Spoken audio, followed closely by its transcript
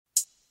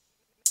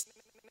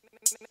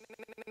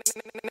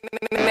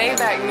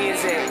throwback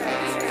music.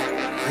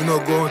 You know,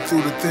 going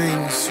through the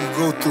things you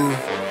go through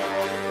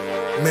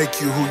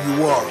make you who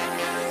you are.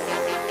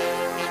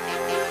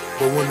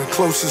 But when the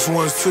closest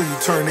ones to you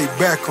turn their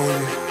back on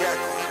you,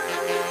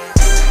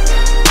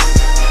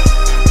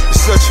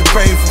 it's such a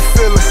painful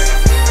feeling.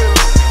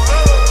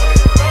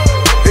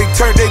 They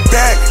turn their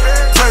back,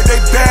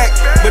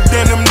 but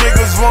then them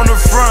niggas on the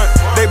front.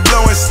 They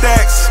blowing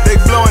stacks, they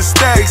blowing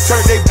stacks. They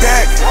turn their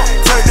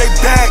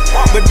back,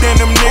 but then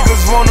them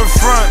niggas on the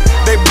front.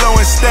 They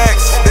blowing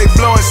stacks, they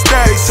blowing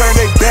stacks. They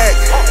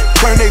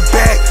turn their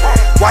back,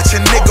 watch a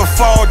nigga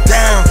fall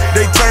down.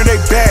 They turn their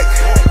back,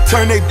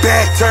 turn their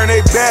back.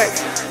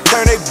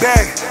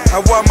 I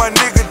watch my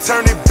nigga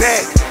turn it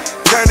back.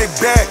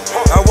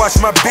 I watch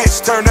my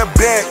bitch turn her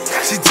back.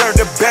 She turned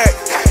her back.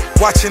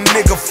 Watch a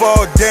nigga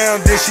fall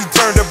down, then she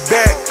turned her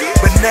back.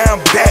 But now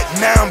I'm back.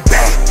 Nigga, now I'm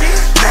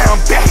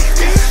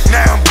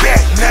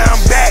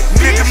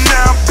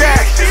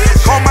back.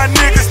 All my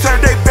niggas turn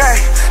they back.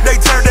 They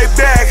turn they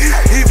back.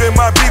 Even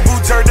my people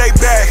turn they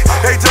back.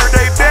 They turn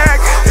they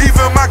back.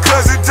 Even my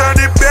cousin turned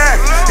it back.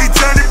 He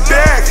turned it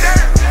back.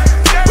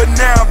 But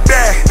now I'm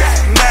back.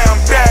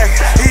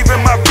 Even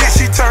my bitch,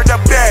 she turned her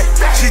back.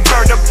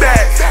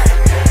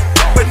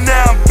 But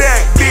now I'm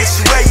back,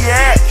 bitch, where you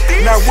at?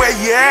 Now where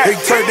you at? They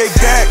turn they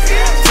back.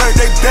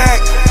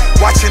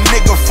 Watch a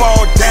nigga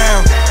fall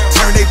down,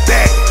 turn they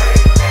back.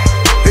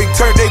 They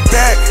turn they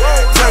back.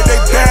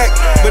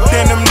 But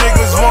then them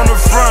niggas on the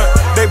front,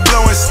 they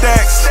blowing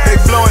stacks. They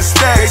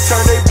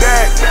turn they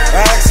back.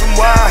 I ask them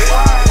why.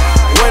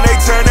 When they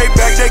turn they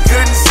back, they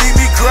couldn't see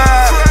me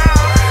cry.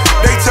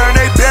 They turn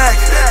they back.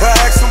 I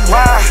ask them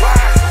why.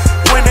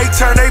 When they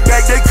turn they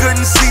back, they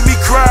couldn't see me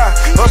cry.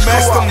 A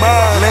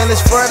mastermind. Man,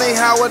 it's funny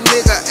how a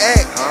nigga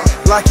act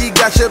like he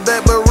got your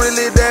back, but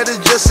really that is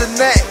just a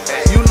act.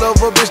 You love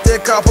a bitch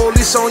that called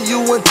police on you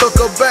and took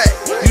her back.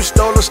 You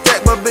stole a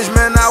stack, but bitch,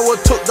 man, I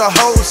would took the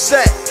whole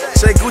sack.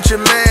 Say, Gucci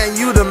man,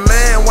 you the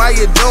man, why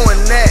you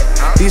doing that?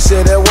 He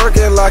said that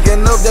working,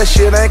 locking up, that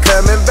shit ain't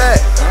coming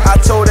back. I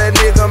told that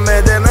nigga,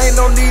 man, there ain't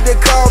no need to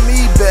call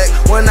me back.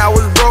 When I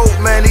was broke,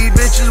 man, these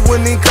bitches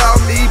wouldn't even call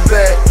me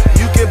back.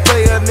 You can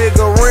pay a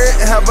nigga rent,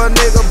 have a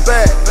nigga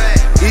back.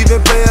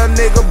 Even pay a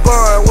nigga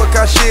bond, what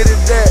kind of shit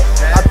is that?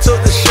 I took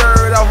the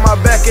shirt off my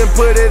back and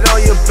put it on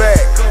your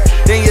back.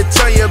 Then you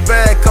turn your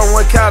back on,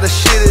 what kind of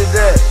shit is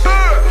that?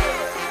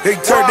 They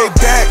turn they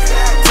back.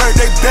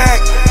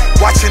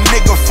 Watch a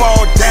nigga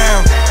fall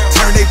down,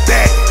 turn they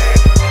back.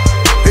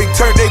 They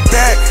turn they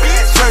back.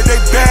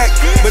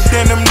 But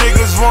then them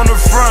niggas on the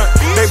front,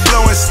 they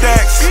blowing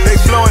stacks. They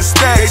turn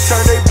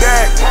they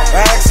back.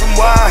 I ask them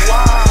why.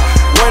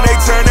 When they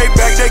turn they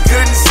back, they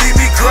couldn't see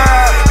me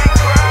cry.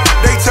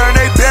 They turn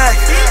they back.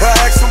 I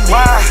ask them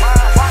why.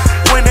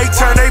 When they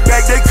turn they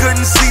back, they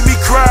couldn't see me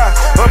cry.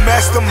 A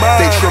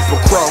mastermind. They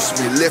triple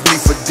crossed me, left me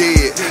for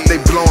dead.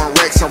 They blowing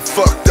racks, I'm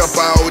fucked up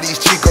by all these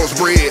Chicos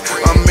bread.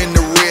 I'm in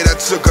the red, I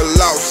took a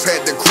loss,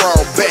 had to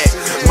crawl back.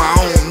 My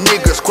own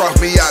niggas crossed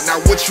me out,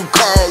 now what you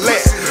call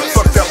that?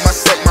 Fucked up my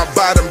set, my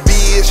bottom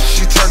bitch,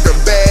 she turned her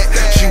back.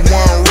 She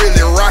wasn't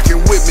really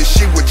rocking with me,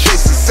 she was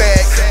chasing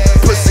sack.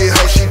 Pussy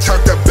hoe, she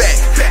turned her back,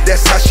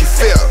 that's how she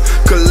felt.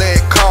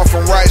 Collect call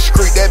from Right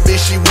Street, that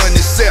bitch she won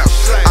itself.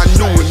 I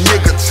knew a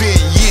nigga 10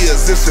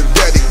 years, it's a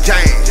dirty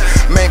game.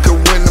 Man, cause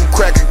when them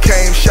cracker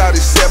came,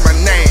 shawty said my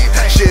name.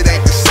 Shit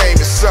ain't the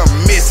same, it's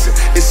something missing,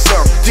 it's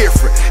something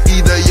different.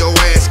 Either your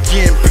ass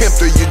getting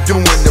pimped or you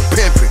doing the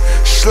pimping.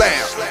 Slab.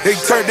 They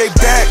turn they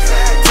back.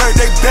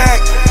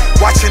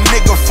 Watch a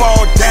nigga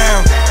fall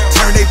down,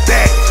 turn they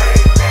back.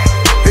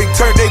 They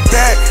turn they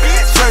back.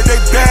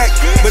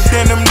 But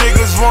then them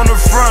niggas on the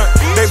front,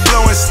 they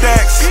blowing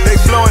stacks. They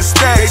turn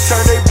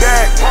they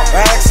back.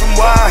 I ask them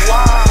why.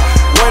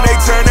 When they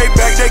turn they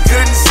back, they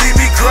couldn't see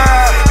me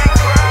cry.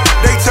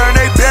 They turn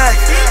they back.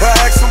 I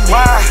ask them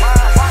why.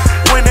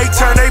 When they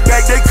turn they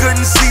back, they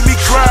couldn't see me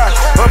cry.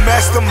 A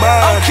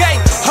mastermind. Okay,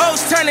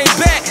 hoes turn they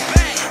back.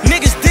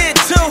 Niggas did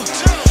too.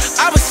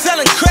 I was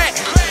selling crack.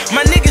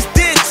 My niggas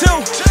did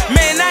too.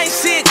 Man, I ain't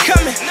see it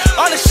coming.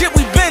 All the shit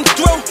we been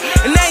through,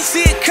 and I ain't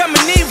see it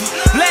coming either.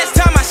 Last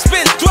time I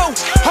spin through,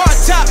 hard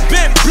top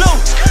bent blue.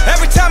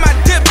 Every time I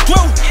dip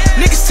through,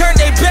 niggas turn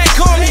they back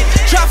on me.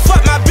 Try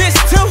fuck my bitch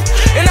too,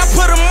 and I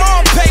put them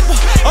on paper.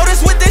 Oh,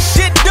 that's what this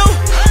shit do.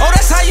 Oh,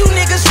 that's how you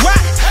niggas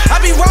rock. I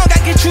be wrong, I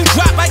get you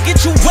drop, I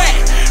get you whack.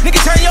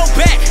 Nigga, turn your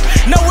back.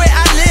 Know where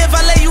I live,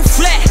 I lay you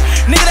flat.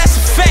 Nigga, that's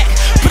a fact.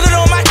 Put it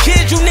on my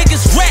kids, you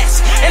niggas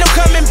rats. Ain't no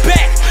coming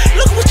back.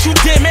 Look what you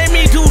did, made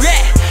me do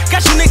that.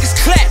 Got you niggas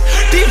clap.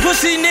 These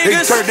pussy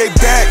niggas. They turn they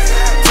back.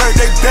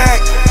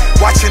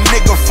 Watch a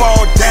nigga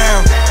fall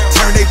down,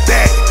 turn they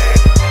back.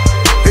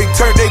 They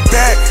turn they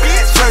back.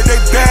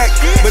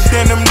 But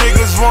then them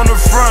niggas on the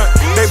front,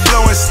 they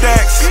blowing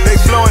stacks. They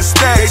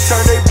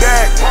turn